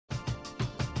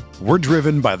We're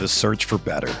driven by the search for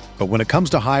better. But when it comes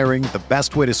to hiring, the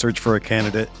best way to search for a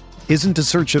candidate isn't to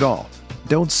search at all.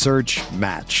 Don't search,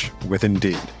 match with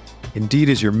Indeed. Indeed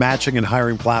is your matching and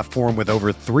hiring platform with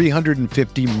over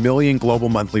 350 million global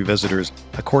monthly visitors,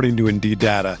 according to Indeed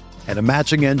data, and a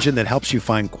matching engine that helps you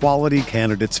find quality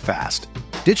candidates fast.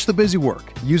 Ditch the busy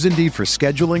work. Use Indeed for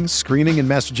scheduling, screening, and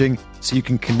messaging so you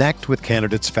can connect with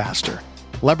candidates faster.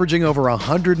 Leveraging over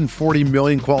 140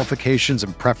 million qualifications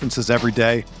and preferences every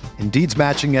day, Indeed's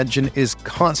matching engine is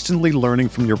constantly learning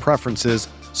from your preferences,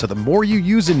 so the more you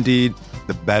use Indeed,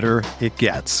 the better it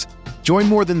gets. Join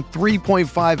more than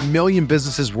 3.5 million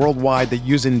businesses worldwide that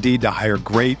use Indeed to hire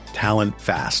great talent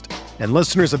fast. And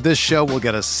listeners of this show will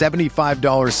get a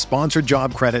 $75 sponsored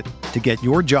job credit to get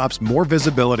your jobs more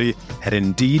visibility at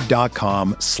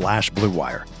Indeed.com/Blue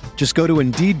Wire. Just go to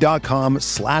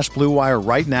Indeed.com/Blue Wire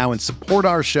right now and support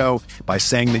our show by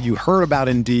saying that you heard about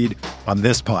Indeed on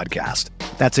this podcast.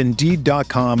 That's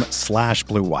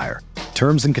Indeed.com/Blue Wire.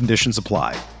 Terms and conditions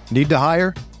apply. Need to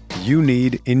hire? You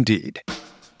need Indeed.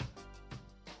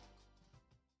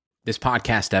 This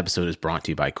podcast episode is brought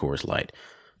to you by Coors Light.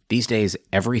 These days,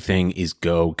 everything is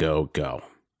go, go, go.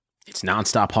 It's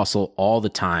nonstop hustle all the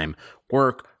time.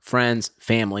 Work, friends,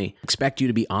 family expect you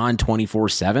to be on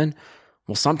 24/7.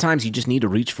 Well, sometimes you just need to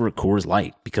reach for a Coors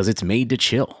Light because it's made to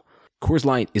chill. Coors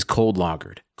Light is cold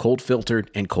lagered, cold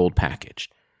filtered, and cold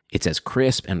packaged. It's as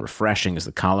crisp and refreshing as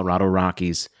the Colorado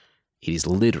Rockies. It is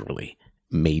literally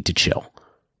made to chill.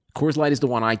 Coors Light is the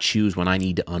one I choose when I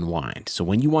need to unwind. So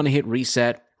when you want to hit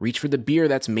reset, reach for the beer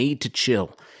that's made to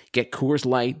chill. Get Coors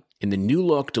Light in the new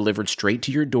look delivered straight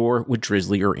to your door with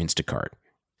Drizzly or Instacart.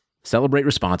 Celebrate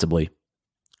responsibly.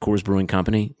 Coors Brewing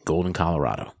Company, Golden,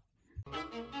 Colorado.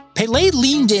 Pele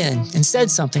leaned in and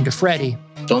said something to Freddie.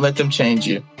 Don't let them change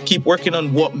you. Keep working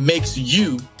on what makes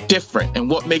you different and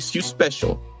what makes you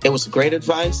special. It was great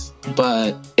advice,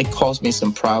 but it caused me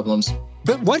some problems.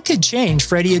 But what could change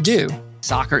Freddie Adu?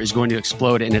 Soccer is going to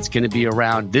explode, and it's going to be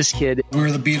around this kid.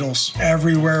 We're the Beatles.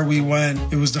 Everywhere we went,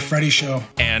 it was the Freddie Show.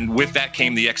 And with that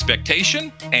came the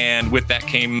expectation, and with that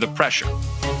came the pressure.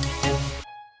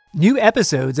 New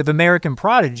episodes of American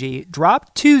Prodigy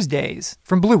drop Tuesdays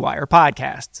from Blue Wire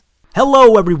Podcasts.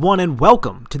 Hello, everyone, and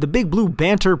welcome to the Big Blue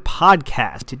Banter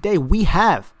Podcast. Today, we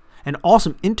have an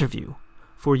awesome interview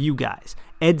for you guys.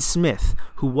 Ed Smith,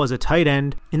 who was a tight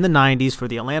end in the 90s for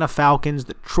the Atlanta Falcons,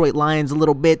 the Detroit Lions a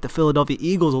little bit, the Philadelphia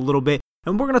Eagles a little bit,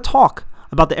 and we're going to talk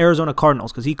about the Arizona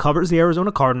Cardinals because he covers the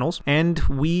Arizona Cardinals, and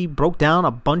we broke down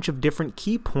a bunch of different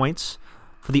key points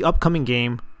for the upcoming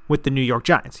game with the New York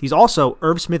Giants. He's also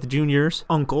Irv Smith Jr.'s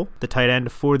uncle, the tight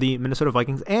end for the Minnesota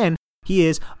Vikings, and he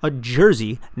is a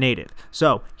Jersey native.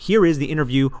 So here is the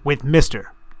interview with Mr.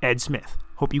 Ed Smith.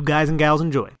 Hope you guys and gals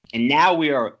enjoy. And now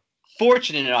we are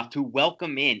fortunate enough to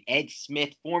welcome in Ed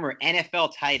Smith, former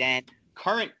NFL tight end,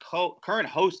 current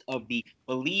host of the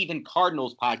Believe in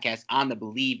Cardinals podcast on the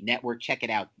Believe Network. Check it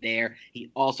out there.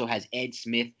 He also has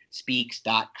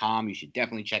EdSmithSpeaks.com. You should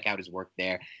definitely check out his work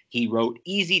there. He wrote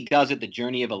Easy Does It, The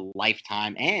Journey of a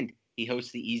Lifetime, and he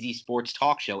hosts the Easy Sports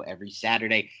Talk Show every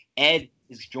Saturday. Ed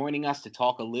is joining us to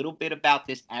talk a little bit about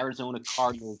this Arizona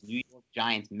Cardinals New York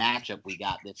Giants matchup we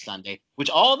got this Sunday, which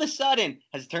all of a sudden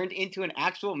has turned into an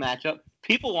actual matchup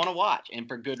people want to watch, and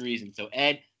for good reason. So,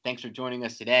 Ed, thanks for joining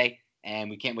us today, and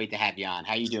we can't wait to have you on.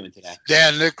 How you doing today?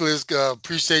 Dan, Nicholas,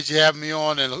 appreciate you having me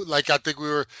on. And like I think we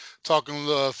were talking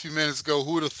a few minutes ago,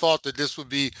 who would have thought that this would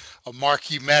be a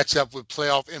marquee matchup with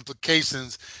playoff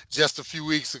implications just a few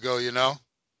weeks ago, you know?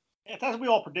 Yeah, that's we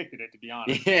all predicted it, to be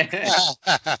honest.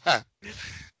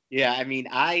 Yeah, I mean,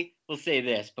 I will say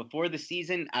this. Before the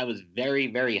season, I was very,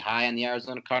 very high on the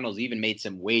Arizona Cardinals, even made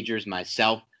some wagers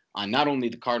myself on not only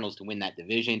the Cardinals to win that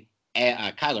division,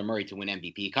 Kyler Murray to win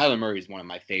MVP. Kyler Murray is one of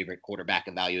my favorite quarterback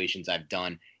evaluations I've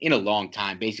done in a long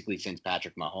time, basically since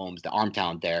Patrick Mahomes. The arm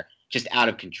talent there, just out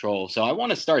of control. So I want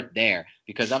to start there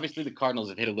because obviously the Cardinals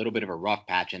have hit a little bit of a rough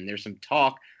patch, and there's some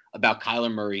talk about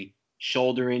Kyler Murray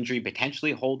shoulder injury,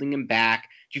 potentially holding him back.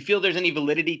 Do you feel there's any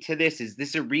validity to this? Is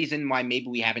this a reason why maybe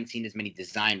we haven't seen as many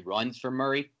design runs for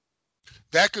Murray?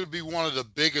 That could be one of the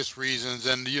biggest reasons.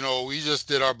 And, you know, we just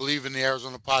did our Believe in the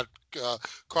Arizona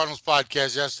Cardinals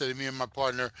podcast yesterday, me and my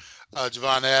partner,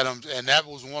 Javon Adams, and that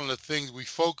was one of the things we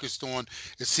focused on.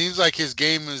 It seems like his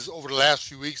game is, over the last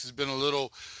few weeks, has been a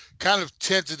little kind of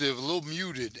tentative, a little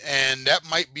muted, and that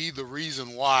might be the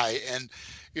reason why. And,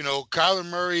 you know, Kyler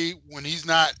Murray, when he's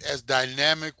not as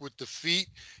dynamic with the feet,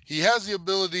 he has the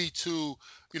ability to,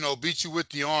 you know, beat you with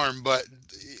the arm, but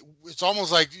it's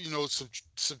almost like, you know,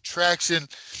 subtraction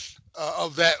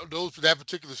of that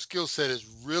particular skill set is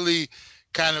really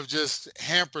kind of just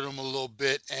hampered them a little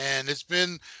bit. And it's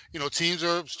been, teams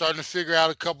are starting to figure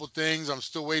out a couple things. I'm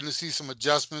still waiting to see some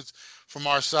adjustments from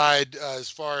our side as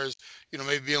far as,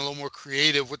 maybe being a little more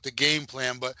creative with the game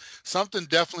plan, but something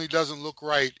definitely doesn't look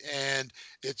right. And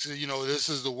it's, this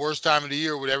is the worst time of the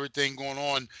year with everything going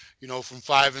on, from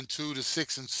 5-2 to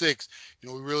 6-6.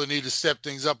 We really need to step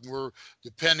things up, and we're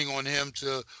depending on him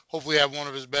to hopefully have one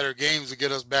of his better games to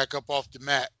get us back up off the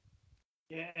mat.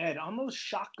 Yeah, Ed, on those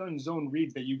shotgun zone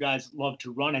reads that you guys love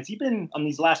to run, has he been, on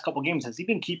these last couple games, has he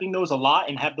been keeping those a lot,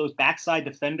 and have those backside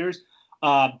defenders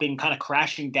been kind of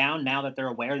crashing down now that they're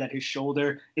aware that his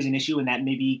shoulder is an issue and that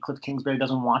maybe Cliff Kingsbury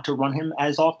doesn't want to run him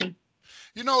as often?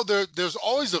 There's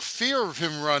always a fear of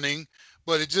him running,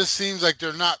 but it just seems like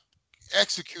they're not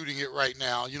executing it right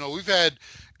now. We've had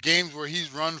games where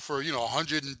he's run for,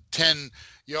 110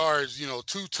 yards,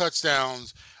 2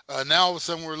 touchdowns. Now all of a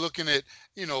sudden we're looking at,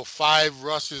 5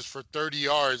 rushes for 30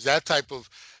 yards, that type of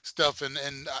stuff. And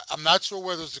I'm not sure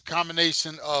whether it's a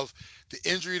combination of the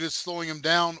injury that's slowing him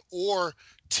down or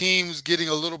teams getting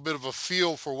a little bit of a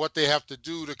feel for what they have to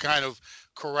do to kind of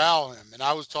corral him. And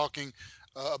I was talking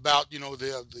about,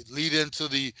 the lead into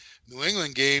the New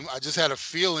England game. I just had a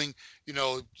feeling,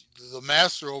 the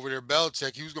master over there,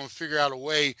 Belichick, he was going to figure out a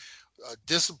way,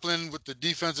 discipline with the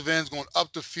defensive ends, going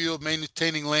up the field,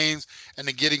 maintaining lanes, and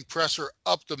then getting pressure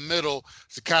up the middle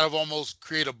to kind of almost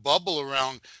create a bubble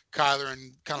around Kyler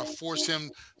and kind of force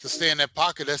him to stay in that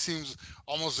pocket. That seems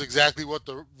almost exactly what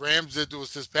the Rams did to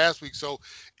us this past week. So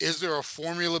is there a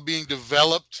formula being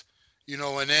developed,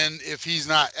 and then if he's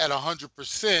not at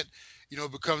 100%,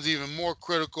 it becomes even more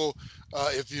critical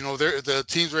if, the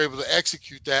teams are able to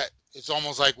execute that. It's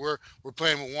almost like we're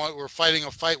fighting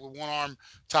a fight with one arm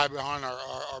tied behind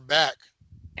our back.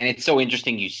 And it's so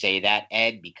interesting you say that,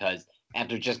 Ed, because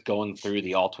after just going through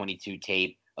the all-22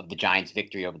 tape of the Giants'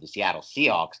 victory over the Seattle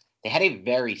Seahawks, they had a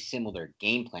very similar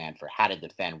game plan for how to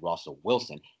defend Russell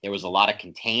Wilson. There was a lot of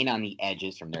contain on the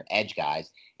edges from their edge guys,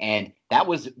 and that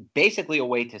was basically a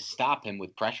way to stop him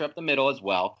with pressure up the middle as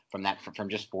well from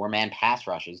just 4-man pass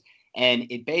rushes. And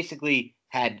it basically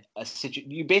had a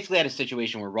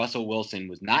situation where Russell Wilson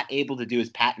was not able to do his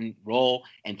patent roll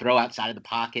and throw outside of the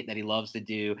pocket that he loves to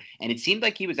do. And it seemed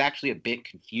like he was actually a bit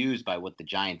confused by what the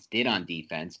Giants did on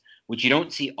defense, which you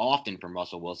don't see often from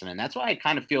Russell Wilson. And that's why I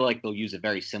kind of feel like they'll use a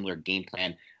very similar game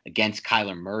plan against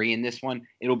Kyler Murray in this one.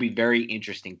 It'll be very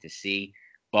interesting to see.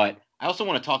 But I also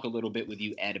want to talk a little bit with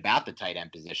you, Ed, about the tight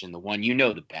end position, the one you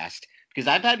know the best, because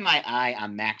I've had my eye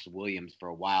on Max Williams for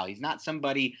a while. He's not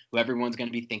somebody who everyone's going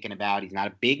to be thinking about. He's not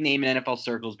a big name in NFL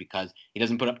circles because he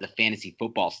doesn't put up the fantasy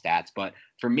football stats. But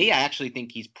for me, I actually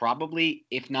think he's probably,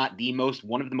 if not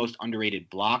one of the most underrated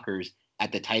blockers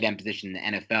at the tight end position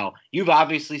in the NFL. You've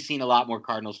obviously seen a lot more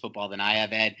Cardinals football than I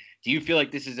have, Ed. Do you feel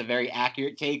like this is a very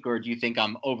accurate take, or do you think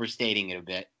I'm overstating it a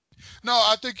bit? No,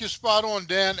 I think you're spot on,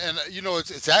 Dan. And,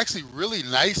 it's actually really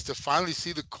nice to finally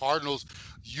see the Cardinals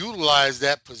utilize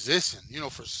that position.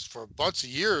 For a bunch of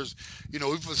years,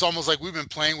 it's almost like we've been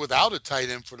playing without a tight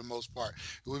end for the most part.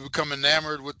 We've become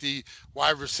enamored with the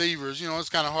wide receivers. It's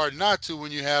kind of hard not to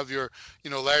when you have your,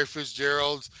 Larry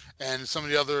Fitzgeralds and some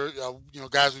of the other,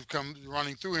 guys who've come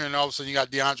running through here. And all of a sudden you got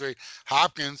DeAndre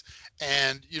Hopkins.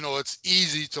 And, it's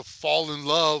easy to fall in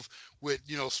love with,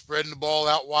 spreading the ball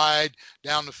out wide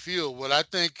down the field. What I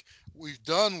think we've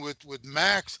done with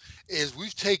Max is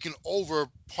we've taken over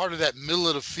part of that middle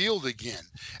of the field again.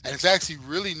 And it's actually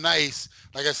really nice,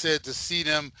 like I said, to see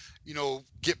them,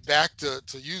 get back to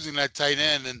using that tight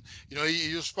end. And,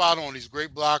 you're spot on. He's a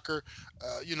great blocker.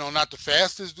 Not the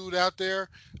fastest dude out there,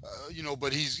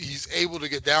 but he's able to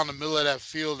get down the middle of that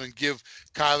field and give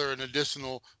Kyler an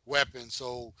additional weapon.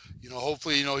 So,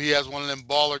 hopefully, he has one of them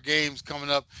baller games coming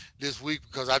up this week,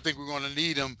 because I think we're going to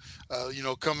need him,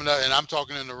 coming up. And I'm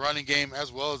talking in the running game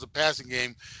as well as the passing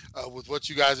game with what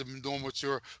you guys have been doing with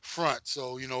your front.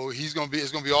 So, it's going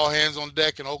to be all hands on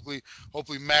deck, and hopefully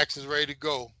Max is ready to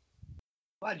go.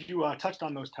 Glad you touched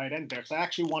on those tight ends there. So I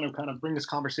actually want to kind of bring this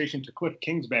conversation to Cliff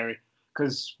Kingsbury,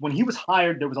 because when he was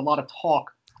hired, there was a lot of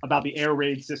talk about the air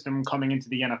raid system coming into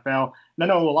the NFL. And I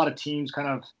know a lot of teams kind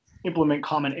of implement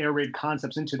common air raid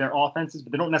concepts into their offenses,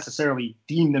 but they don't necessarily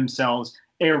deem themselves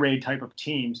air raid type of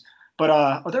teams. But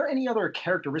are there any other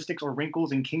characteristics or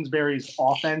wrinkles in Kingsbury's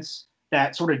offense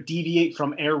that sort of deviate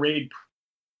from air raid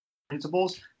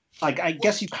principles? Like, I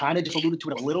guess you kind of just alluded to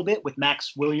it a little bit with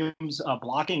Max Williams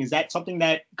blocking. Is that something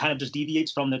that kind of just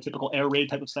deviates from the typical air raid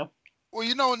type of stuff?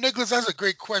 Well, Nicholas, that's a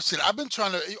great question. I've been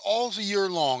trying to, all year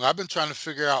long, I've been trying to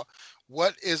figure out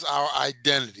what is our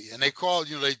identity. And they call,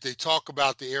 they talk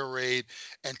about the air raid.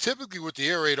 And typically with the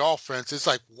air raid offense, it's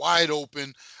like wide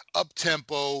open, up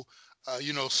tempo,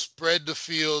 spread the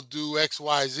field, do X,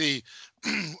 Y, Z.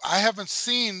 I haven't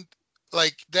seen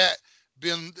like that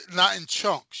been not in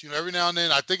chunks. Every now and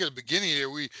then, I think at the beginning of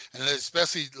the year, and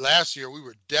especially last year, we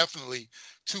were definitely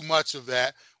too much of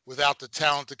that without the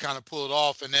talent to kind of pull it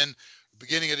off. And then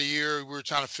beginning of the year, we were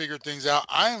trying to figure things out.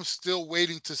 I am still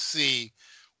waiting to see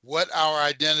what our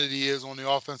identity is on the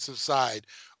offensive side.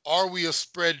 Are we a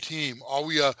spread team? Are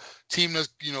we a team that's,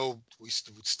 we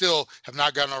still have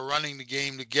not gotten our running the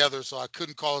game together, so I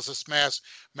couldn't call us a smash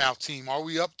mouth team. Are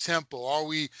we up tempo? Are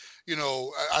we,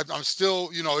 I'm still,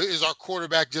 is our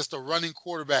quarterback just a running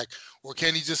quarterback, or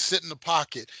can he just sit in the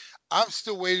pocket? I'm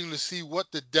still waiting to see what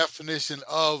the definition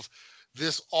of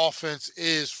this offense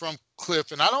is from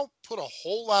Cliff. And I don't put a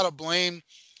whole lot of blame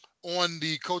on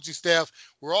the coaching staff.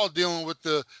 We're all dealing with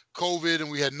the COVID,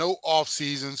 and we had no off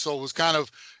season. So it was kind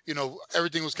of,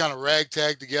 everything was kind of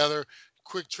ragtag together.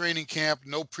 Quick training camp,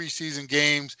 no preseason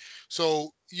games.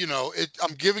 So,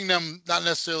 I'm giving them not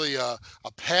necessarily a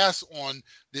pass on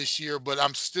this year, but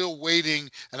I'm still waiting,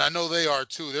 and I know they are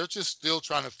too. They're just still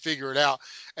trying to figure it out.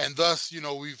 And thus,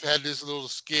 we've had this little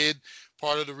skid.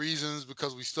 Part of the reasons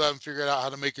because we still haven't figured out how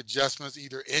to make adjustments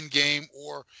either in game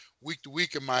or week to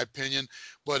week, in my opinion.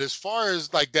 But as far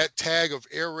as like that tag of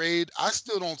air raid, I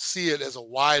still don't see it as a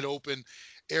wide open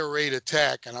air raid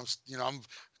attack. And I'm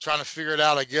trying to figure it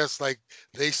out. I guess like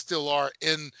they still are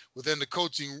within the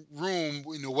coaching room,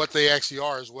 what they actually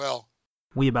are as well.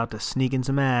 We about to sneak in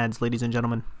some ads, ladies and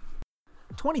gentlemen.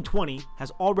 2020 has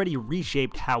already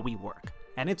reshaped how we work,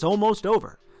 and it's almost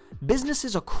over.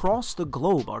 Businesses across the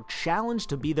globe are challenged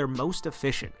to be their most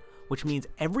efficient, which means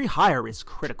every hire is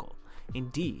critical.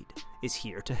 Indeed is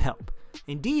here to help.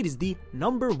 Indeed is the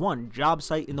 #1 job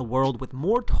site in the world with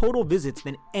more total visits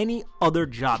than any other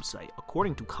job site,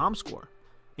 according to ComScore.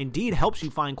 Indeed helps you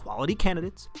find quality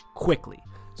candidates quickly,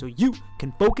 so you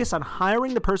can focus on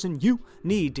hiring the person you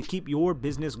need to keep your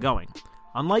business going.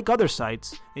 Unlike other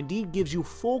sites, Indeed gives you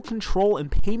full control and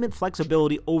payment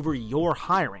flexibility over your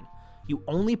hiring. You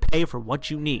only pay for what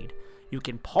you need. You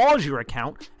can pause your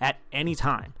account at any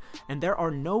time, and there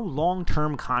are no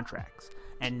long-term contracts.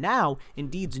 And now,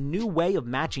 Indeed's new way of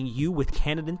matching you with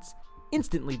candidates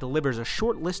instantly delivers a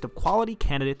short list of quality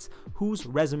candidates whose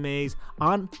resumes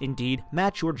on Indeed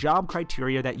match your job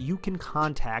criteria that you can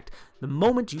contact the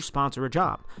moment you sponsor a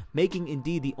job, making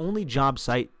Indeed the only job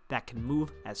site that can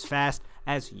move as fast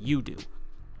as you do.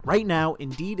 Right now,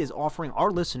 Indeed is offering our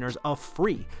listeners a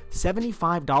free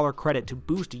 $75 credit to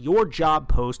boost your job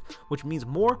post, which means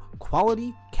more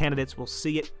quality candidates will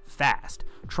see it fast.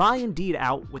 Try Indeed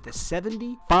out with a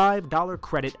 $75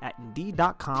 credit at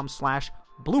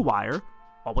Indeed.com/BlueWire,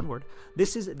 all one word.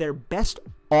 This is their best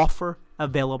offer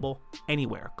available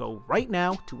anywhere. Go right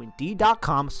now to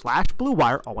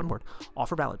Indeed.com/BlueWire, all one word.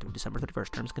 Offer valid through December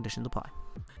 31st. Terms and conditions apply.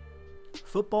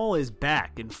 Football is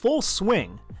back in full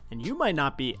swing, and you might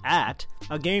not be at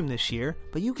a game this year,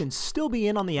 but you can still be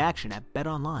in on the action at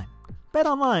BetOnline.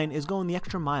 BetOnline is going the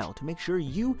extra mile to make sure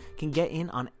you can get in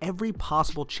on every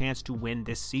possible chance to win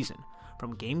this season.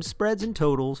 From game spreads and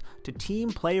totals to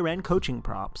team, player, and coaching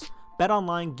props,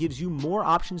 BetOnline gives you more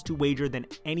options to wager than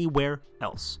anywhere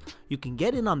else. You can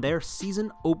get in on their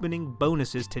season opening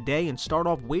bonuses today and start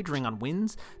off wagering on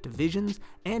wins, divisions,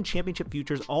 and championship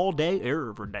futures all day,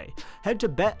 every day. Head to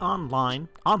BetOnline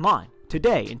online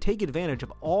today and take advantage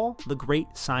of all the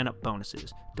great sign-up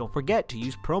bonuses. Don't forget to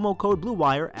use promo code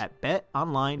BlueWire at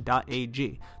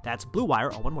betonline.ag. That's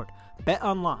BlueWire, all one word.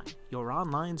 BetOnline, your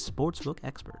online sportsbook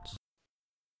experts.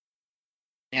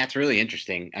 Yeah, it's really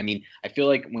interesting. I mean, I feel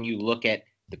like when you look at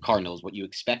the Cardinals, what you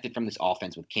expected from this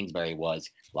offense with Kingsbury was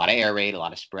a lot of air raid, a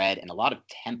lot of spread, and a lot of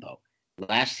tempo.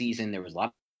 Last season, there was a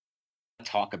lot of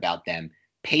talk about them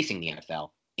pacing the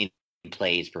NFL in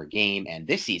plays per game. And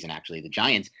this season, actually, the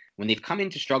Giants, when they've come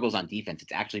into struggles on defense,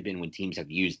 it's actually been when teams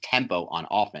have used tempo on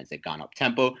offense. They've gone up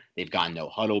tempo, they've gone no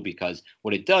huddle, because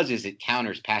what it does is it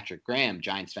counters Patrick Graham,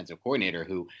 Giants defensive coordinator,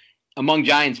 who among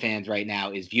Giants fans right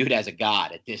now is viewed as a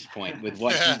god at this point with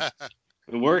what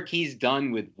the work he's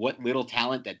done with what little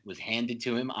talent that was handed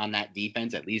to him on that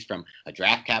defense, at least from a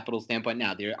draft capital standpoint.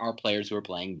 Now, there are players who are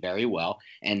playing very well,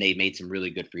 and they made some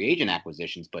really good free agent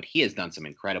acquisitions, but he has done some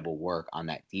incredible work on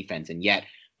that defense. And yet,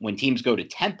 when teams go to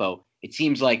tempo, it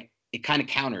seems like it kind of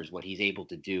counters what he's able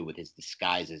to do with his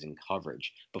disguises and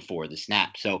coverage before the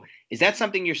snap. So is that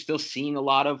something you're still seeing a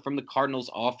lot of from the Cardinals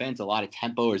offense, a lot of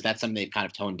tempo, or is that something they've kind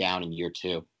of toned down in year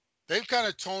two? They've kind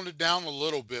of toned it down a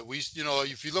little bit.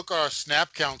 If you look at our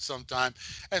snap count sometime,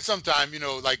 and sometime,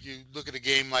 like you look at a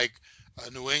game like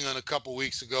New England a couple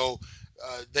weeks ago,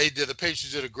 the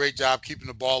Patriots did a great job keeping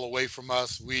the ball away from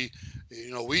us. We,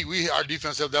 our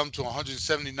defense held them to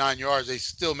 179 yards. They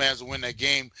still managed to win that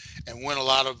game and win a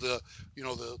lot of the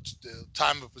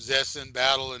time of possession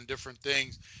battle and different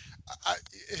things.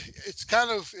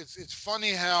 It's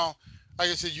funny how, like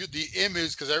I said, the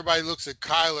image, because everybody looks at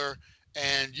Kyler,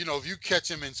 and if you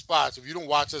catch him in spots, if you don't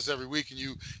watch us every week and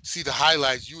you see the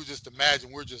highlights, you would just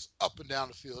imagine we're just up and down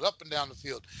the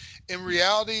field. In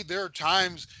reality, there are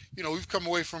times, we've come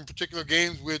away from particular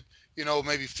games with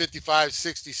maybe 55,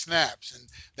 60 snaps. And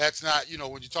that's not,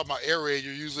 when you talk about air raid,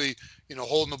 you're usually,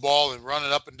 holding the ball and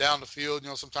running up and down the field,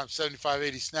 sometimes 75,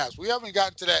 80 snaps. We haven't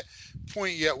gotten to that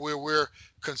point yet where we're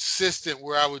consistent,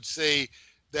 where I would say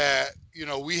that,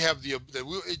 we have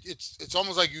it's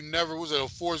almost like you never, was it a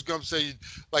Forrest Gump say,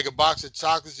 like a box of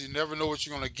chocolates, you never know what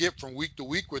you're going to get from week to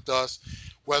week with us.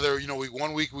 Whether,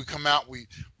 one week we come out, we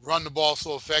run the ball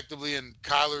so effectively and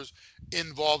Kyler's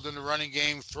involved in the running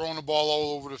game, throwing the ball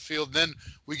all over the field. Then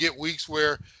we get weeks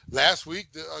where last week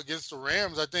against the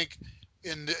Rams, I think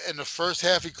in the first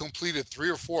half, he completed 3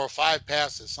 or 4 or 5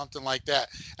 passes, something like that.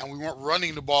 And we weren't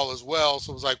running the ball as well.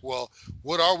 So it was like, well,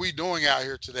 what are we doing out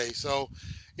here today? So,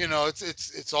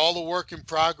 it's all a work in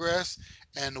progress.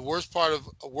 And the worst part of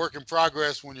a work in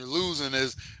progress when you're losing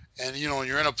is, and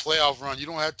you're in a playoff run, you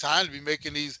don't have time to be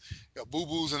making these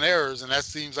boo-boos and errors. And that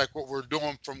seems like what we're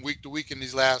doing from week to week in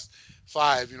these last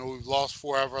 5. We've lost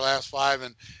 4 out of our last 5.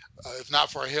 And if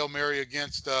not for a Hail Mary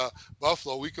against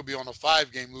Buffalo, we could be on a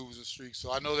 5-game losing streak.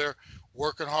 So I know they're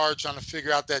working hard trying to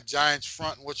figure out that Giants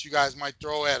front and what you guys might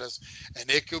throw at us. And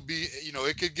it could be,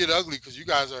 it could get ugly because you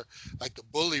guys are like the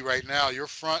bully right now. Your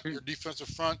front, your defensive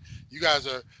front, you guys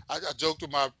are, I joked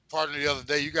with my partner the other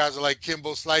day, you guys are like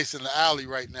Kimbo Slice in the alley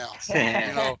right now.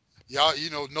 Y'all,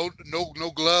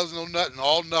 no gloves, no nothing,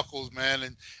 all knuckles, man.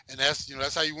 And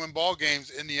that's how you win ball games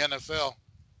in the NFL.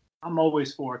 I'm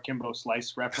always for a Kimbo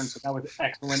Slice reference. That was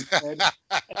excellent.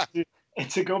 And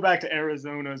to go back to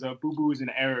Arizona's boo-boos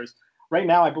and errors, right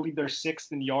now I believe they're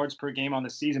 6th in yards per game on the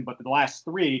season, but the last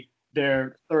 3,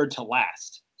 they're 3rd to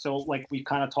last. So like we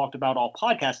kind of talked about all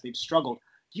podcasts, they've struggled.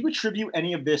 Do you attribute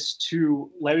any of this to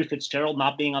Larry Fitzgerald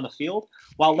not being on the field?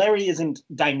 While Larry isn't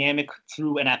dynamic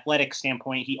through an athletic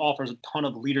standpoint, he offers a ton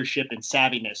of leadership and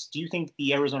savviness. Do you think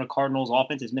the Arizona Cardinals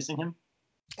offense is missing him?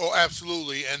 Oh,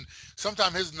 absolutely. And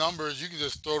sometimes his numbers, you can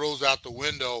just throw those out the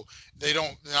window.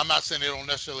 I'm not saying they don't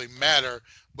necessarily matter,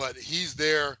 but he's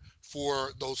there for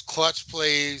those clutch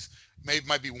plays,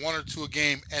 might be 1 or 2 a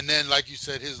game. And then, like you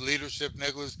said, his leadership,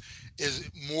 Nicholas,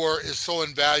 is so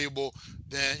invaluable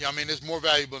it's more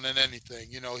valuable than anything.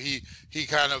 He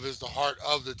kind of is the heart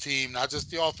of the team, not just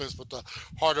the offense, but the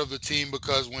heart of the team,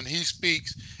 because when he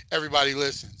speaks, everybody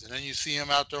listens. And then you see him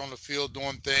out there on the field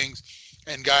doing things,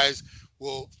 and guys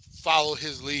will follow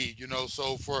his lead,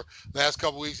 So for the last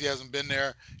couple of weeks, he hasn't been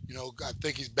there. I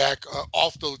think he's back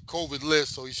off the COVID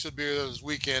list, so he should be there this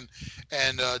weekend,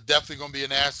 and definitely going to be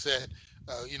an asset,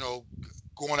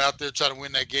 going out there trying to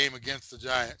win that game against the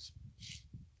Giants.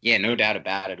 Yeah, no doubt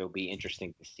about it. It'll be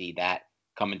interesting to see that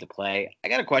come into play. I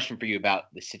got a question for you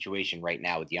about the situation right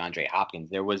now with DeAndre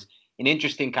Hopkins. There was an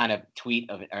interesting kind of tweet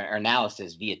or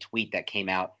analysis via tweet that came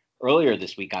out earlier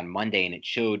this week on Monday, and it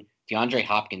showed DeAndre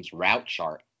Hopkins' route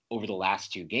chart over the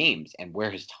last 2 games and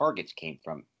where his targets came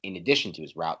from in addition to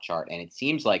his route chart. And it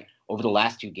seems like over the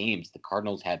last 2 games, the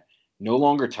Cardinals have no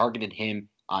longer targeted him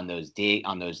on those deep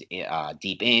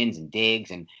ends and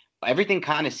digs, and everything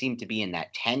kind of seemed to be in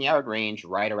that 10-yard range,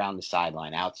 right around the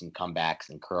sideline, outs and comebacks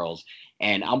and curls.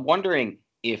 And I'm wondering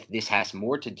if this has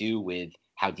more to do with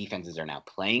how defenses are now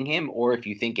playing him, or if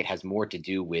you think it has more to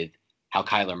do with how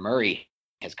Kyler Murray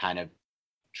has kind of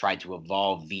tried to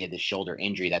evolve via the shoulder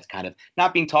injury that's kind of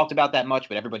not being talked about that much,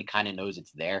 but everybody kind of knows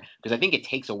it's there. Because I think it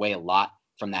takes away a lot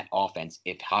from that offense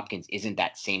if Hopkins isn't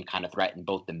that same kind of threat in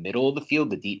both the middle of the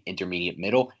field, the deep intermediate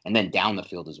middle, and then down the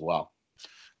field as well.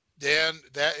 Dan,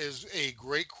 that is a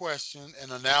great question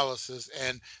and analysis,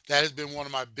 and that has been one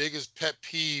of my biggest pet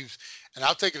peeves. And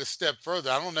I'll take it a step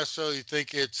further. I don't necessarily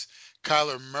think it's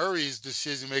Kyler Murray's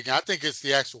decision-making. I think it's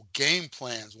the actual game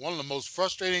plans. One of the most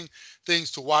frustrating things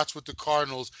to watch with the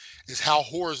Cardinals is how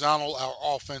horizontal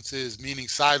our offense is, meaning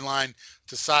sideline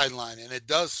to sideline. And it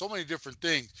does so many different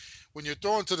things. When you're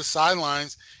throwing to the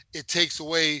sidelines, it takes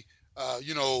away,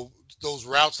 those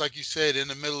routes, like you said, in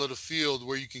the middle of the field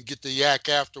where you can get the yak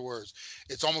afterwards.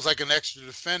 It's almost like an extra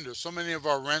defender. So many of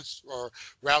our routes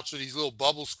are these little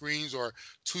bubble screens or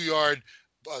 2-yard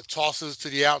tosses to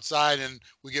the outside, and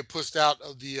we get pushed out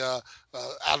of the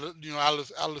out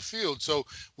of the field. So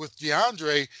with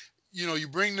DeAndre, you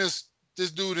bring this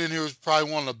dude in here who's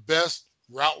probably one of the best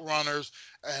route runners,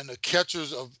 and the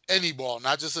catchers of any ball,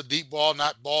 not just a deep ball,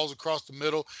 not balls across the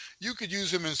middle. You could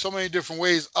use him in so many different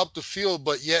ways up the field,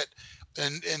 but yet,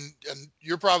 and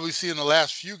you're probably seeing the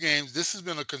last few games, this has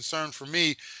been a concern for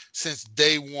me since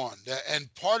day one.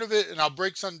 And part of it, and I'll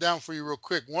break something down for you real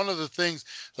quick, one of the things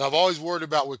that I've always worried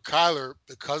about with Kyler,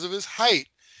 because of his height,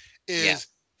 is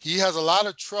he has a lot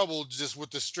of trouble just with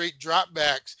the straight drop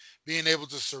backs, being able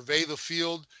to survey the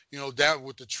field, down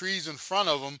with the trees in front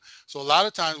of him. So a lot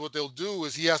of times what they'll do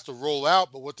is he has to roll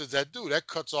out, but what does that do? That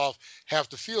cuts off half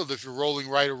the field if you're rolling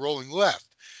right or rolling left.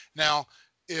 Now,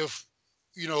 if,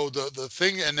 the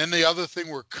thing, and then the other thing,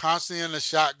 we're constantly in the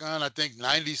shotgun, I think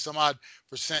 90 some odd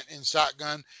 % in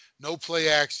shotgun, no play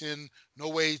action, no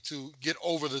way to get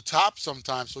over the top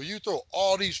sometimes. So you throw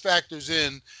all these factors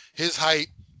in, his height,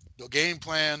 the game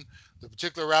plan, the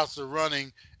particular routes they're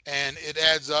running, and it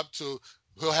adds up to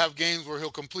he'll have games where he'll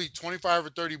complete 25 or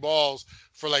 30 balls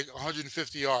for like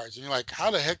 150 yards. And you're like, how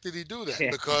the heck did he do that?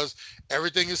 Because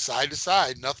everything is side to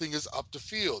side. Nothing is up the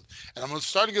field. And I'm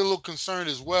starting to get a little concerned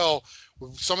as well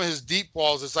with some of his deep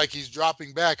balls. It's like he's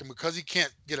dropping back. And because he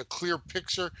can't get a clear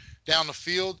picture down the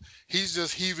field, he's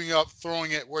just heaving up,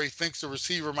 throwing it where he thinks the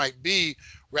receiver might be,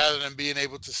 rather than being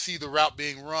able to see the route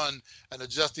being run and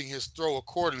adjusting his throw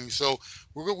accordingly. So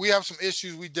we have some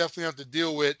issues we definitely have to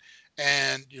deal with.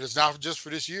 And it's not just for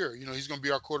this year. He's going to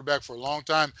be our quarterback for a long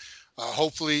time,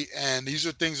 hopefully. And these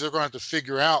are things they're going to have to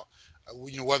figure out,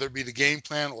 whether it be the game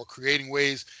plan or creating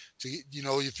ways to,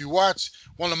 if you watch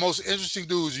one of the most interesting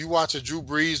dudes, you watch a Drew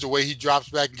Brees, the way he drops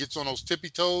back and gets on those tippy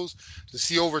toes to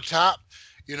see over top.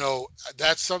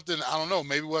 That's something, I don't know,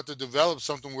 maybe we'll have to develop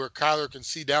something where Kyler can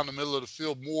see down the middle of the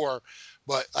field more.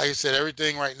 But like I said,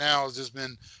 everything right now has just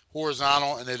been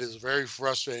horizontal, and it is very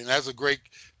frustrating. That's a great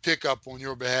pickup on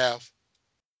your behalf.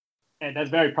 And that's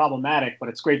very problematic, but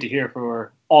it's great to hear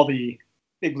for all the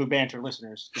Big Blue Banter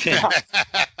listeners.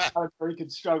 How he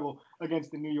could struggle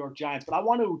against the New York Giants. But I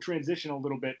want to transition a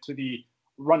little bit to the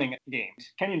running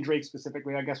games. Kenyon Drake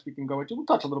specifically, I guess we can go into. We'll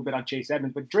touch a little bit on Chase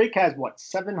Edmonds, but Drake has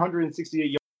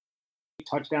 768 yards,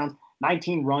 touchdowns,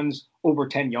 19 runs over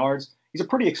 10 yards. He's a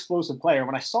pretty explosive player.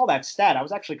 When I saw that stat, I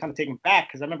was actually kind of taken back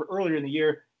because I remember earlier in the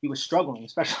year he was struggling,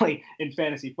 especially in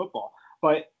fantasy football.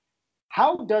 But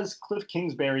how does Cliff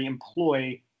Kingsbury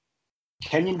employ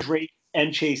Kenyon Drake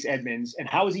and Chase Edmonds, and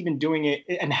how has he been doing it?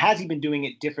 And has he been doing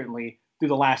it differently through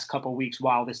the last couple of weeks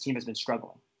while this team has been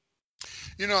struggling?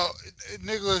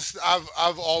 Nicholas,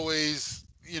 I've always,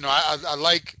 I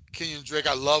like Kenyon Drake.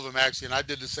 I love him, actually, and I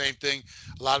did the same thing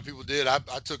a lot of people did. I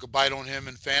took a bite on him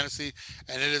in fantasy,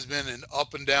 and it has been an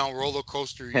up and down roller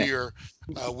coaster year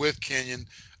with Kenyon.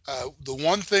 The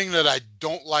one thing that I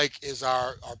don't like is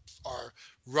our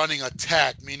running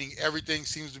attack, meaning everything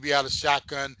seems to be out of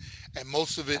shotgun, and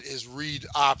most of it is read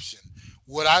option.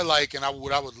 What I like and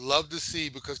what I would love to see,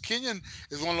 because Kenyon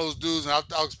is one of those dudes, and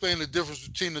I'll explain the difference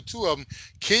between the two of them.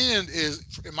 Kenyon is,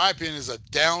 in my opinion, is a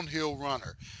downhill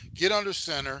runner. Get under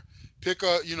center, pick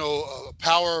a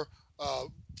power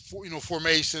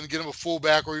formation, get him a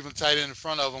fullback or even tight end in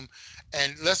front of him,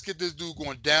 and let's get this dude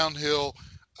going downhill,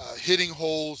 hitting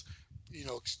holes,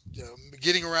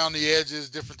 getting around the edges,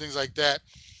 different things like that.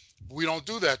 We don't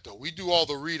do that, though. We do all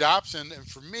the read option, and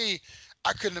for me,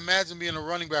 I couldn't imagine being a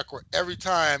running back where every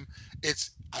time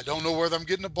I don't know whether I'm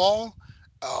getting the ball,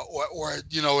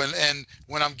 and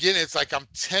when I'm getting it, it's like I'm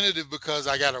tentative because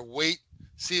I got to wait,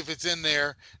 see if it's in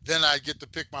there, then I get to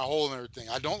pick my hole and everything.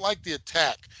 I don't like the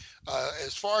attack.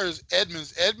 As far as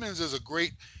Edmonds is a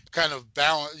great kind of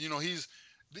balance.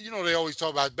 They always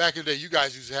talk about, back in the day, you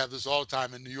guys used to have this all the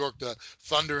time in New York, the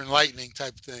thunder and lightning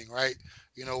type of thing, right?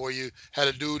 Where you had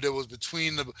a dude that was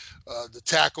between the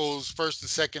tackles, first and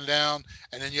second down,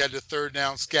 and then you had the third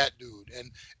down scat dude. And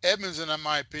Edmonds, in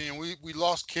my opinion, we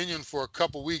lost Kenyon for a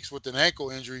couple weeks with an ankle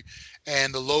injury,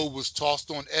 and the load was tossed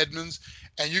on Edmonds,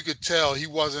 and you could tell he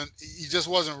just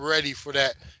wasn't ready for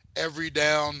that every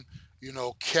down,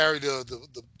 carry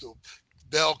the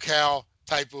bell cow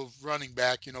type of running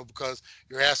back, because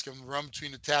you're asking him to run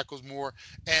between the tackles more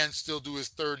and still do his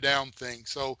third down thing.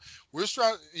 So we're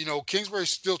trying, Kingsbury's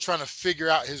still trying to figure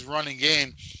out his running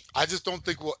game. I just don't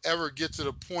think we'll ever get to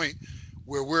the point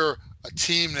where we're a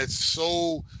team that's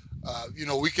so,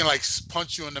 we can like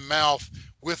punch you in the mouth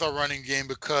with our running game,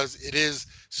 because it is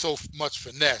so much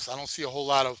finesse. I don't see a whole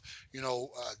lot of,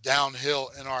 downhill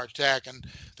in our attack. And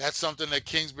that's something that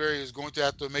Kingsbury is going to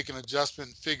have to make an adjustment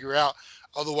and figure out.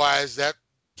 Otherwise, that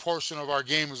portion of our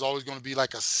game is always going to be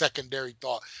like a secondary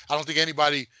thought. I don't think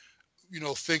anybody,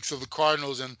 thinks of the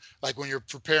Cardinals, and like when you're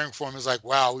preparing for them, it's like,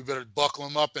 wow, we better buckle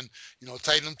them up and,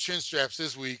 tighten them chin straps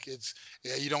this week.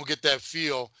 You don't get that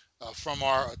feel from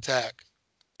our attack.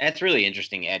 That's really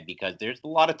interesting, Ed, because there's a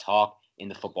lot of talk in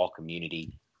the football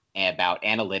community about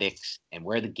analytics and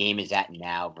where the game is at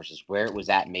now versus where it was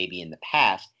at maybe in the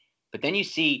past. But then you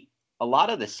see a lot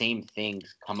of the same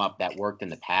things come up that worked in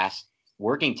the past,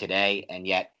 working today. And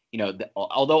yet,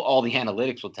 although all the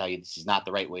analytics will tell you this is not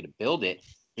the right way to build it,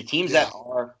 the teams that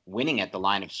are winning at the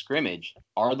line of scrimmage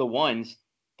are the ones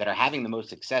that are having the most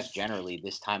success generally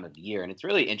this time of year. And it's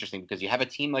really interesting because you have a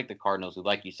team like the Cardinals who,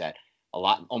 like you said,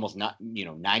 almost not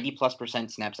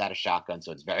 90+% snaps out of shotgun.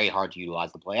 So it's very hard to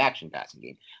utilize the play action passing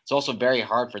game. It's also very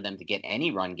hard for them to get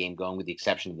any run game going with the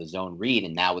exception of the zone read.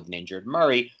 And now with an injured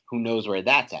Murray, who knows where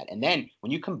that's at? And then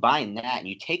when you combine that and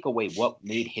you take away what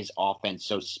made his offense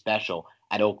so special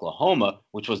at Oklahoma,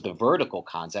 which was the vertical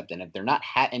concept. And if they're not,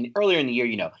 and earlier in the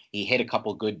year, he hit a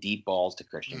couple good deep balls to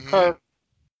Christian Kirk,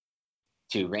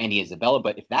 to Randy Isabella.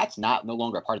 But if that's no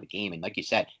longer a part of the game, and like you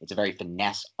said, it's a very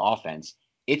finesse offense,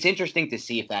 it's interesting to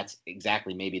see if that's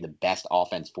exactly maybe the best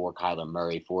offense for Kyler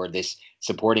Murray, for this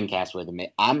supporting cast with him.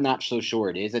 I'm not so sure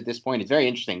it is at this point. It's very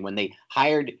interesting. When they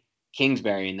hired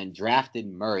Kingsbury and then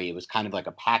drafted Murray, it was kind of like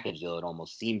a package deal, it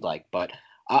almost seemed like. But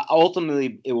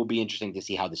ultimately, it will be interesting to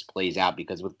see how this plays out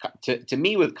because to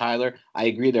me, with Kyler, I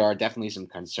agree there are definitely some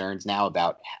concerns now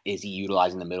about is he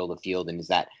utilizing the middle of the field and is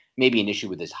that maybe an issue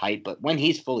with his height. But when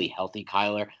he's fully healthy,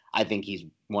 Kyler, I think he's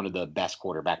one of the best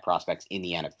quarterback prospects in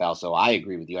the NFL. So I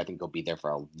agree with you. I think he'll be there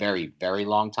for a very, very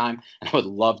long time. And I would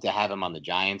love to have him on the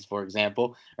Giants, for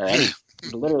example, or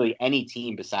literally any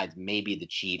team besides maybe the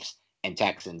Chiefs and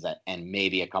Texans and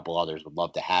maybe a couple others would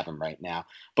love to have him right now.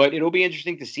 But it'll be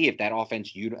interesting to see if that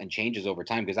offense changes over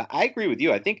time because I agree with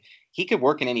you. I think he could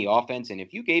work in any offense. And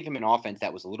if you gave him an offense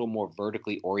that was a little more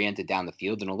vertically oriented down the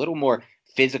field and a little more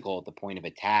physical at the point of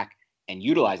attack, and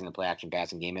utilizing the play action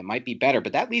passing game, it might be better.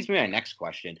 But that leads me to my next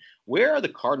question. Where are the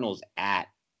Cardinals at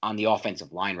on the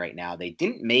offensive line right now? They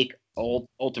didn't make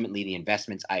ultimately the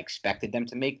investments I expected them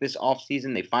to make this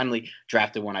offseason. They finally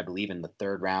drafted one, I believe, in the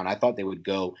third round. I thought they would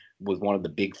go with one of the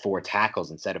big four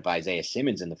tackles instead of Isaiah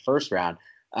Simmons in the first round.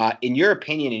 In your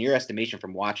opinion, in your estimation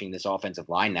from watching this offensive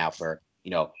line now for,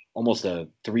 almost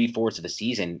 3/4 of the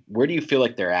season, where do you feel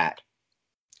like they're at?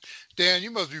 Dan,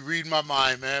 you must be reading my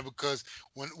mind, man, because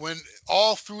when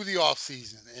all through the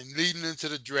offseason and leading into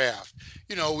the draft,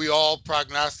 we all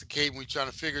prognosticate and we trying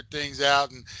to figure things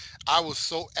out. And I was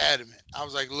so adamant. I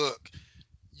was like, look,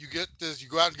 you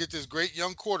go out and get this great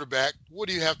young quarterback. What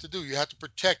do you have to do? You have to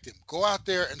protect him. Go out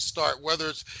there and start,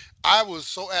 I was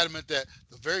so adamant that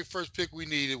the very first pick we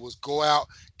needed was go out,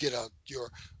 get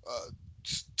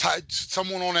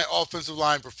someone on that offensive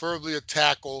line, preferably a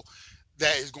tackle,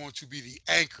 that is going to be the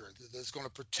anchor, that's going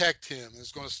to protect him,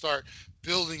 that's going to start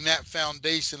building that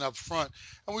foundation up front.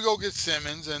 And we go get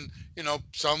Simmons, and,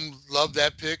 some love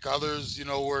that pick. Others,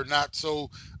 were not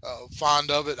so fond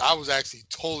of it. I was actually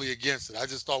totally against it. I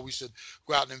just thought we should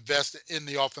go out and invest in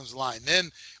the offensive line.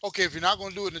 Then, okay, if you're not going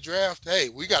to do it in the draft, hey,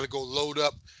 we got to go load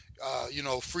up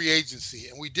free agency.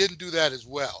 And we didn't do that as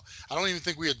well. I don't even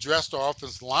think we addressed our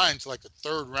offensive line to like the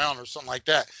third round or something like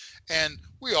that. And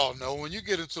we all know when you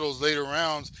get into those later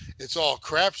rounds, it's all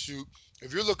crapshoot.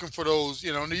 If you're looking for those,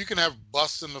 you can have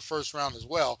busts in the first round as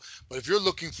well. But if you're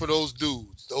looking for those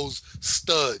dudes, those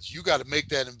studs, you got to make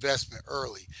that investment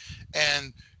early.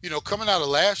 And, coming out of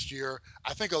last year,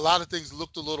 I think a lot of things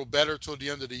looked a little better toward the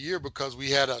end of the year because we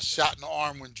had a shot in the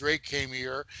arm when Drake came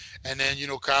here. And then,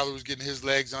 Kyler was getting his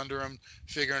legs under him,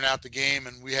 figuring out the game.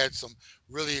 And we had some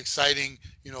really exciting,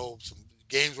 some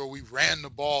games where we ran the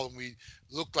ball and we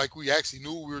looked like we actually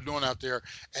knew what we were doing out there.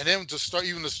 And then to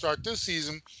start this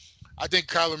season, I think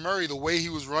Kyler Murray, the way he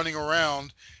was running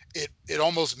around, it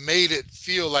almost made it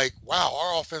feel like, wow,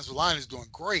 our offensive line is doing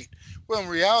great. Well, in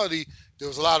reality, there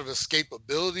was a lot of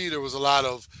escapability. There was a lot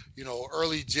of,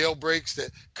 early jailbreaks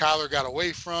that Kyler got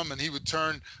away from, and he would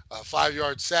turn a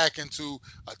 5-yard sack into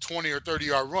a 20 or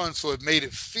 30-yard run. So it made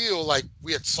it feel like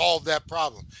we had solved that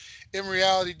problem. In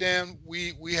reality, Dan,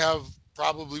 we have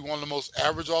probably one of the most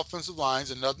average offensive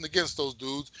lines, and nothing against those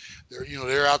dudes.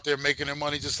 They're out there making their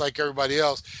money just like everybody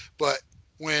else. But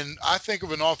when I think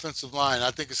of an offensive line,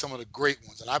 I think of some of the great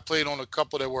ones. And I played on a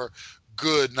couple that were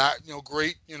good, not,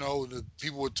 great, the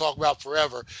people would talk about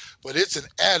forever, but it's an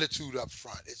attitude up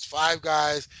front. It's 5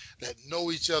 guys that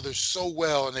know each other so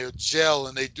well, and they're gel,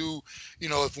 and they do,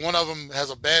 if one of them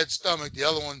has a bad stomach, the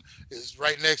other one is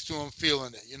right next to him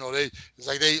feeling it. It's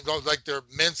like their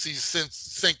menses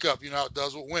sync up, how it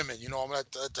does with women, that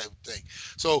type of thing.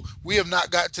 So we have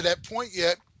not got to that point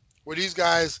yet where these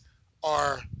guys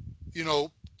are,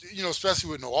 especially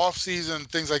with no off season,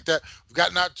 things like that. We've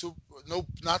got not to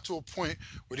a point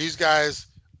where these guys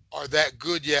are that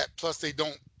good yet. Plus, they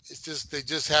don't It's just they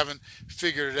just haven't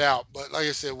figured it out. But like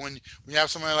I said, when you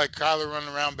have somebody like Kyler running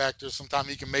around back there, sometimes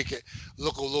he can make it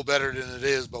look a little better than it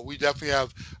is. But we definitely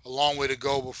have a long way to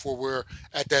go before we're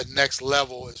at that next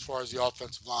level as far as the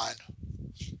offensive line.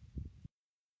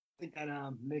 I think that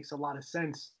makes a lot of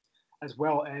sense as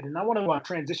well, Ed. And I want to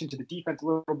transition to the defense a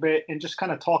little bit and just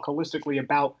kind of talk holistically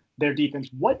about their defense.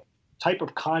 What type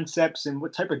of concepts and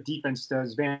what type of defense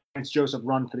does Vance Joseph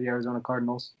run for the Arizona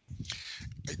Cardinals?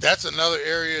 That's another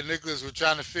area, Nicholas, we're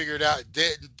trying to figure it out.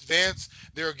 Vance,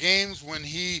 there are games when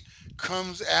he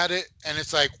comes at it and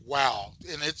it's like, wow.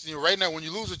 And it's, you know, right now when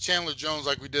you lose a Chandler Jones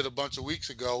like we did a bunch of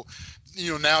weeks ago, you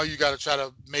know, now you got to try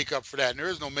to make up for that. And there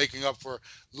is no making up for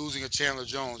losing a Chandler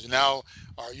Jones. Now,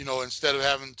 you know, instead of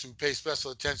having to pay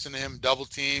special attention to him, double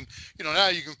team, you know, now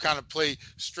you can kind of play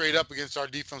straight up against our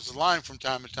defensive line from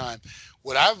time to time.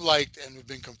 What I've liked and have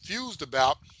been confused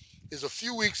about is a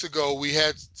few weeks ago we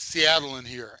had Seattle in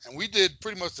here, and we did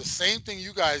pretty much the same thing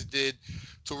you guys did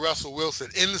to Russell Wilson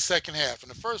in the second half. In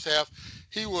the first half,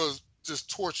 he was just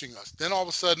torching us. Then all of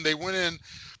a sudden they went in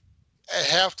at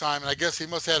halftime, and I guess he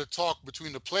must have had a talk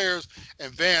between the players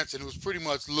and Vance, and it was pretty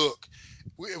much, look,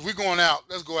 if we're going out,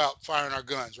 let's go out firing our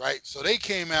guns, right? So they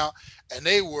came out, and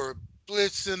they were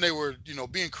blitzing. They were, you know,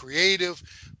 being creative,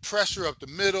 pressure up the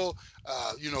middle.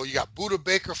 You know, you got Buda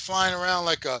Baker flying around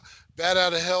like a bat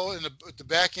out of hell at the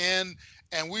back end,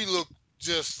 and we looked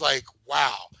just like,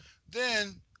 wow.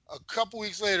 Then a couple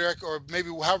weeks later, or maybe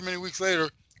however many weeks later,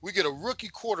 we get a rookie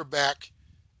quarterback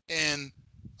in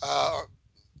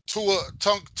Tua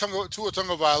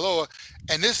Tagovailoa,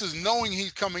 and this is knowing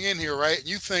he's coming in here, right? And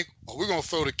you think, oh, we're going to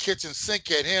throw the kitchen sink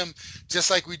at him just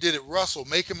like we did at Russell,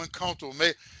 make him uncomfortable.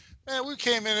 Man, we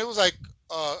came in, it was like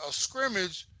a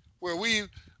scrimmage where we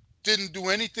didn't do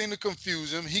anything to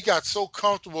confuse him. He got so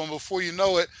comfortable, and before you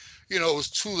know it, you know, it was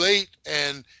too late,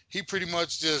 and he pretty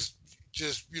much just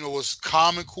you know, was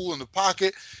calm and cool in the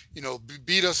pocket, you know,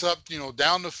 beat us up, you know,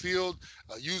 down the field,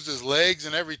 used his legs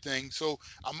and everything. So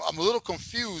I'm a little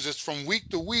confused. It's from week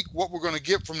to week what we're going to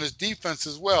get from this defense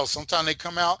as well. Sometimes they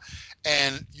come out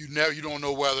and you don't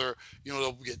know whether, you know,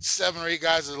 they'll get 7 or 8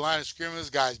 guys at the line of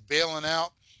scrimmage, guys bailing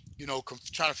out, you know,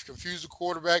 trying to confuse the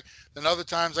quarterback. Then other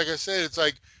times, like I said, it's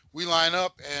like we line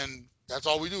up and that's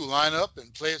all we do, line up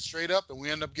and play it straight up, and we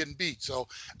end up getting beat. So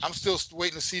I'm still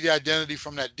waiting to see the identity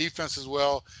from that defense as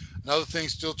well. Another thing,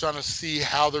 still trying to see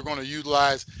how they're going to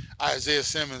utilize Isaiah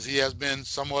Simmons. He has been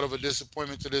somewhat of a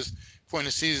disappointment to this point in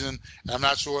the season, and I'm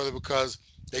not sure whether because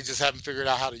they just haven't figured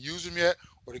out how to use him yet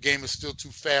or the game is still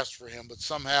too fast for him. But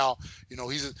somehow, you know,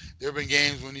 there have been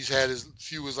games when he's had as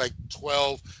few as like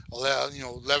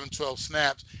 11, 12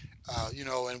 snaps, you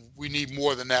know, and we need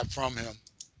more than that from him.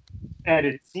 And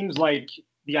it seems like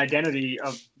the identity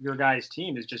of your guys'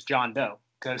 team is just John Doe,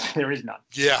 because there is none.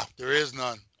 Yeah, there is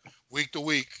none. Week to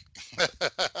week.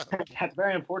 That's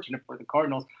very unfortunate for the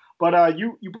Cardinals. But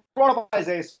you brought up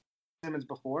Isaiah Simmons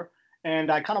before,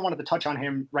 and I kind of wanted to touch on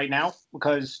him right now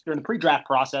because during the pre-draft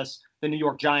process, the New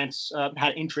York Giants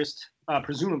had interest,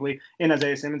 presumably, in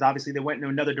Isaiah Simmons. Obviously, they went in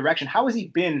another direction. How has he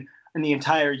been in the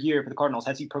entire year for the Cardinals?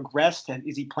 Has he progressed?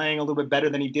 Is he playing a little bit better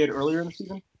than he did earlier in the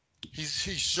season? He's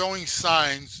showing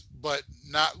signs, but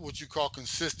not what you call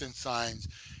consistent signs.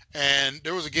 And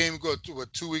there was a game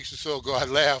 2 weeks or so ago. I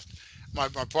laughed. My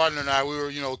partner and I, we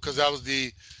were, you know, because that was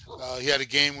he had a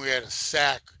game where he had a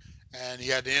sack and he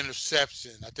had the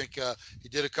interception. I think he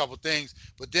did a couple things.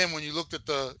 But then when you looked at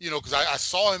because I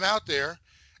saw him out there,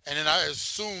 and then I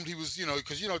assumed he was, you know,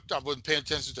 because, you know, I wasn't paying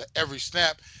attention to every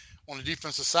snap on the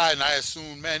defensive side, and I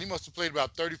assumed, man, he must have played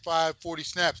about 35, 40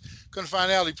 snaps. Couldn't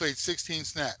find out he played 16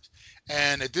 snaps.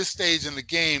 And at this stage in the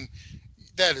game,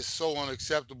 that is so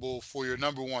unacceptable for your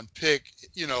number one pick,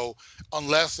 you know,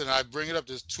 unless, and I bring it up,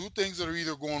 there's 2 things that are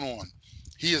either going on.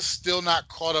 He is still not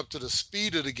caught up to the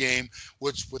speed of the game,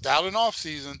 which without an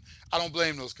offseason, I don't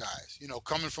blame those guys. You know,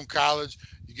 coming from college,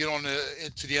 you get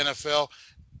into the NFL,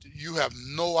 you have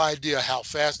no idea how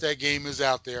fast that game is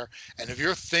out there. And if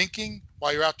you're thinking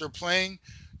while you're out there playing,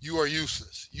 you are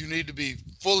useless. You need to be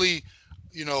fully,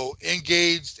 you know,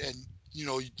 engaged, and, you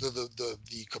know, the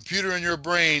computer in your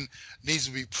brain needs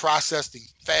to be processing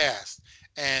fast.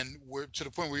 And we're to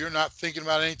the point where you're not thinking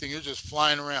about anything. You're just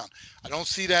flying around. I don't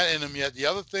see that in him yet. The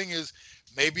other thing is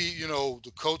maybe, you know,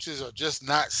 the coaches are just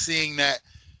not seeing that,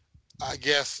 I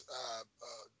guess,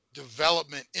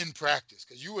 development in practice.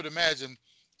 Because you would imagine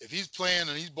if he's playing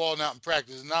and he's balling out in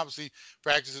practice, and obviously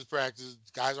practice is practice,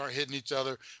 guys aren't hitting each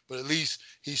other, but at least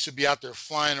he should be out there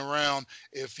flying around.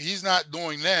 If he's not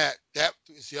doing that, that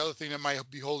is the other thing that might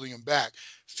be holding him back.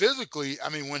 Physically, I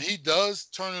mean, when he does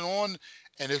turn it on,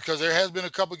 and because there has been a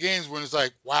couple games when it's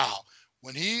like, wow,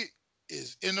 when he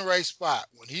is in the right spot,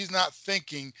 when he's not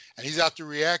thinking and he's out there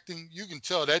reacting, you can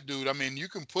tell that dude. I mean, you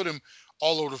can put him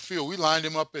all over the field. We lined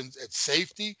him up at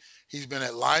safety. He's been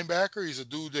at linebacker. He's a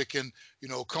dude that can,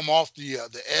 come off the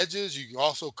edges. You can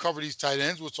also cover these tight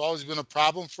ends, which has always been a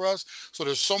problem for us. So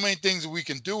there's so many things that we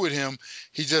can do with him.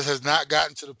 He just has not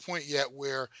gotten to the point yet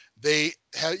where they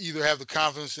either have the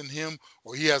confidence in him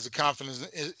or he has the confidence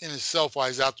in himself while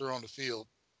he's out there on the field.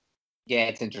 Yeah,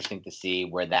 it's interesting to see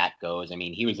where that goes. I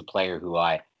mean, he was a player who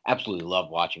I absolutely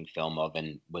loved watching film of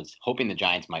and was hoping the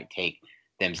Giants might take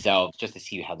themselves just to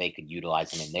see how they could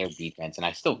utilize him in their defense. And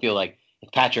I still feel like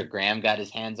if Patrick Graham got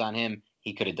his hands on him,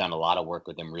 he could have done a lot of work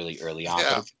with him really early on. Yeah.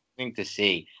 But it's interesting to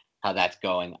see how that's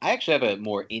going. I actually have a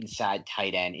more inside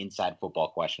tight end, inside football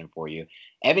question for you.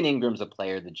 Evan Ingram's a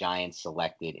player the Giants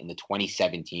selected in the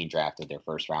 2017 draft of their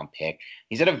first round pick.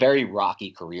 He's had a very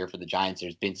rocky career for the Giants.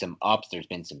 There's been some ups, there's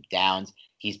been some downs.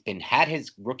 He's had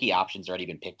his rookie options already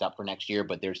been picked up for next year,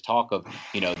 but there's talk of,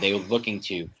 they were looking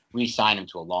to re-sign him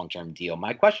to a long-term deal.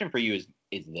 My question for you is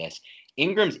this.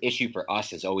 Ingram's issue for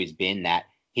us has always been that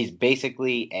he's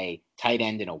basically a tight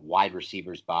end in a wide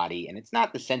receiver's body. And it's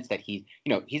not the sense that he's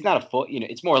not a full,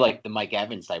 it's more like the Mike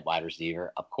Evans type wide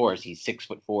receiver. Of course, he's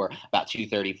 6'4", about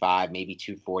 235, maybe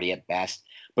 240 at best.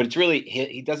 But it's really,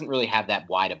 he doesn't really have that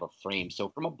wide of a frame. So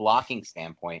from a blocking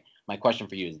standpoint, my question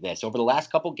for you is this. Over the last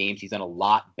couple games, he's done a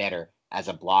lot better as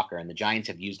a blocker. And the Giants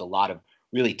have used a lot of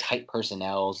really tight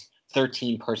personnels,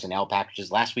 13 personnel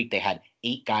packages. Last week, they had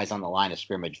 8 guys on the line of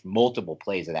scrimmage, multiple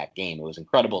plays of that game. It was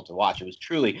incredible to watch. It was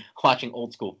truly watching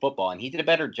old school football, and he did a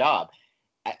better job.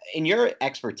 In your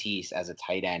expertise as a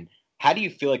tight end, how do you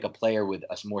feel like a player with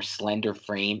a more slender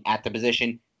frame at the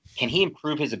position, can he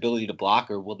improve his ability to block,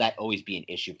 or will that always be an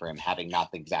issue for him, having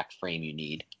not the exact frame you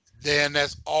need? Dan,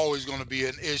 that's always going to be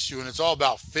an issue, and it's all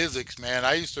about physics, man.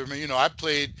 I used to remember, I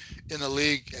played in the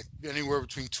league anywhere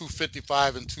between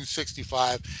 255 and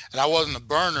 265, and I wasn't a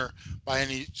burner by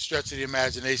any stretch of the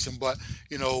imagination, but,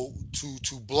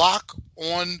 to block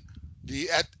on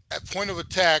at point of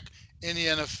attack in the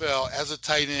NFL as a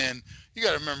tight end, you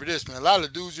got to remember this, man. A lot of the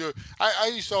dudes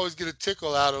I used to always get a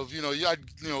tickle out of,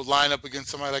 I'd line up against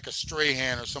somebody like a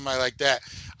Strahan or somebody like that.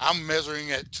 I'm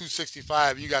measuring at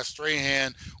 265. You got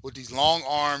Strahan with these long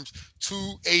arms,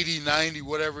 280, 90,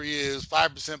 whatever he is,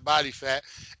 5% body fat.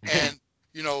 And,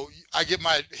 I get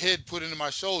my head put into my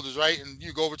shoulders, right? And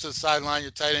you go over to the sideline,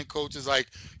 your tight end coach is like,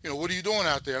 what are you doing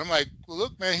out there? And I'm like, well,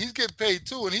 look, man, he's getting paid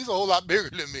too, and he's a whole lot bigger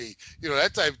than me.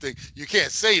 That type of thing. You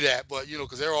can't say that, but,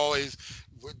 because they're always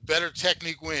better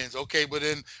technique wins. Okay, but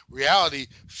in reality,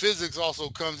 physics also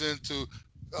comes into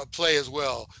play as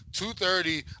well.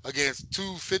 230 against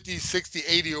 250, 60,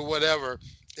 80 or whatever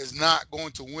is not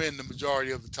going to win the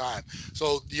majority of the time.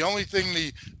 So the only thing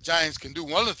the Giants can do,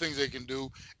 one of the things they can do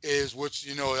is, which,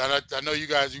 I know you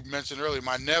guys, you mentioned earlier,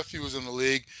 my nephew is in the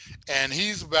league and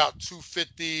he's about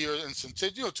 250 or in some,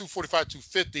 245,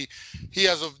 250. He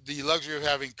has the luxury of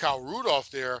having Kyle Rudolph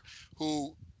there,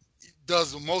 who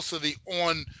does most of the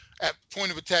at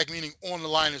point of attack, meaning on the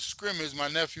line of scrimmage. My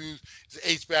nephew is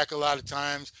H-back a lot of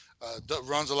times,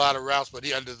 runs a lot of routes, but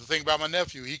the thing about my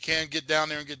nephew, he can get down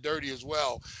there and get dirty as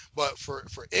well. But for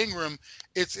Ingram,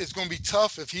 it's going to be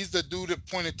tough if he's the dude at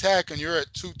point of attack and you're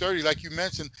at 230, like you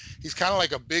mentioned. He's kind of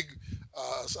like a big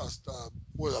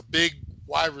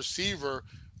wide receiver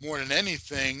more than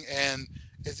anything, and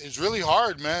it's really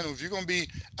hard, man. If you're going to be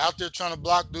out there trying to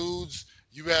block dudes,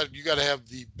 you got to have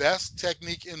the best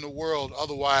technique in the world.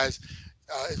 Otherwise,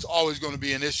 it's always going to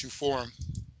be an issue for him.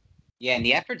 Yeah, and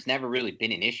the effort's never really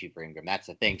been an issue for Ingram. That's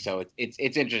the thing. So it's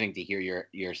interesting to hear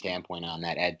your standpoint on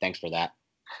that, Ed. Thanks for that.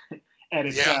 And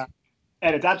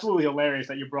it's absolutely hilarious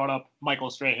that you brought up Michael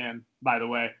Strahan, by the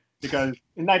way, because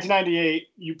in 1998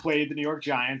 you played the New York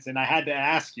Giants, and I had to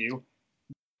ask you,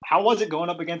 how was it going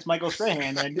up against Michael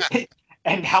Strahan,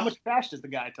 and how much trash does the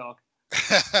guy talk?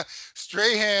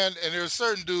 Strahan, and there are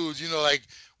certain dudes, like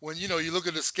when you look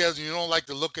at the schedule, you don't like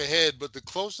to look ahead, but the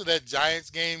closer that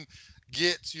Giants game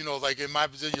gets, like in my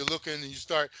position, you're looking and you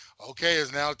start, okay,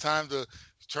 it's now time to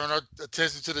turn our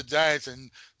attention to the Giants, and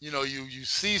you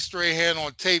see Strahan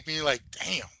on tape and you're like,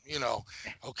 damn,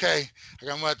 okay, I'm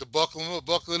gonna have to buckle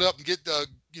it up and get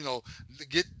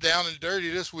get down and dirty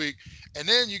this week. And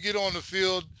then you get on the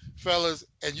field, fellas,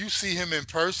 and you see him in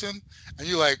person and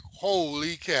you're like,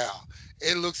 holy cow,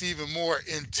 it looks even more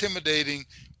intimidating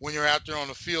when you're out there on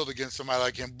the field against somebody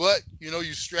like him. But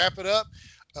you strap it up.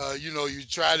 You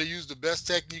try to use the best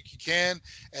technique you can,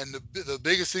 and the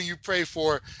biggest thing you pray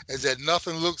for is that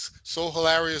nothing looks so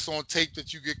hilarious on tape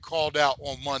that you get called out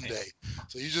on Monday.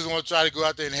 So you just want to try to go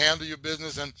out there and handle your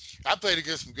business. And I played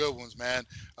against some good ones, man.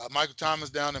 Michael Thomas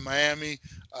down in Miami,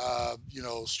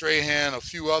 Strahan, a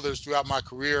few others throughout my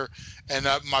career. And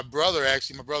my brother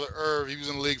Irv, he was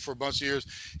in the league for a bunch of years.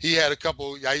 He had a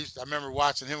couple. I remember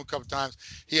watching him a couple times.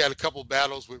 He had a couple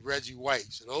battles with Reggie White.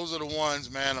 So those are the ones,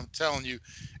 man. I'm telling you,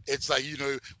 it's like,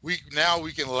 we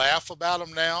can laugh about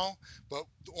them now, but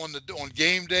on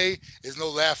game day, it's no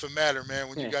laughing matter, man.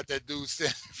 When you got that dude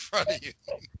standing in front of you.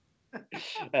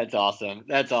 That's awesome.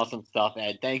 That's awesome stuff,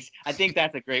 Ed. Thanks. I think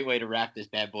that's a great way to wrap this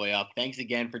bad boy up. Thanks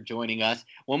again for joining us.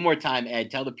 One more time, Ed,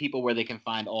 tell the people where they can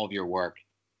find all of your work.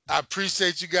 I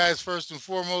appreciate you guys first and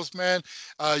foremost, man.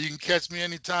 You can catch me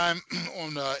anytime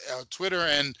on Twitter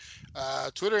and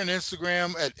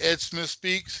Instagram at Ed Smith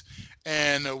Speaks.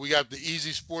 And we got the Easy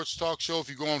Sports Talk Show. If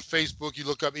you go on Facebook, you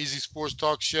look up Easy Sports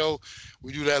Talk Show.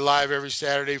 We do that live every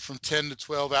Saturday from 10 to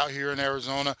 12 out here in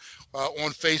Arizona, on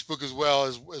Facebook as well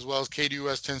as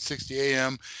KDUS 1060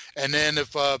 AM. And then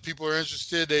if people are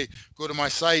interested, they go to my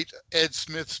site,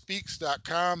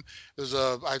 edsmithspeaks.com.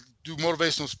 I do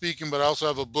motivational speaking, but I also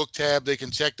have a book tab. They can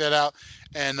check that out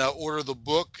and order the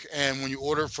book. And when you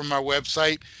order from my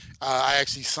website, I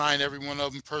actually sign every one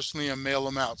of them personally and mail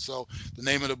them out. So the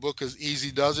name of the book is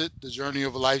Easy Does It, The Journey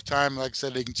of a Lifetime. Like I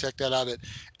said, they can check that out at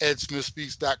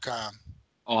edsmithspeaks.com.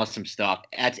 Awesome stuff.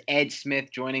 That's Ed Smith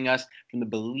joining us from the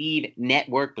Believe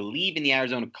Network. Believe in the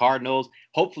Arizona Cardinals.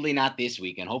 Hopefully not this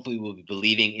weekend. Hopefully we'll be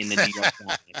believing in the New York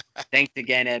Giants. Thanks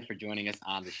again, Ed, for joining us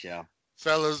on the show.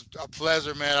 Fellas, a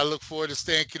pleasure, man. I look forward to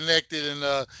staying connected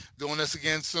and doing this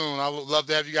again soon. I would love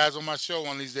to have you guys on my show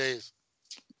one of these days.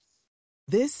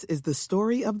 This is the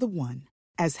story of the one.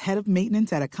 As head of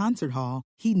maintenance at a concert hall,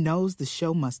 he knows the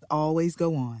show must always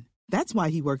go on. That's why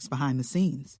he works behind the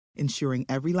scenes, ensuring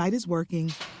every light is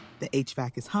working, the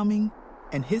HVAC is humming,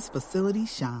 and his facility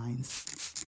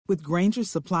shines. With Grainger's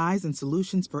supplies and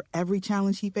solutions for every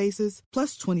challenge he faces,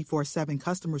 plus 24/7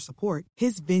 customer support,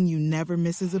 his venue never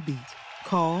misses a beat.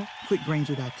 Call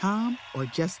quickgrainger.com or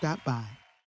just stop by.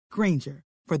 Grainger,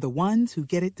 for the ones who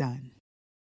get it done.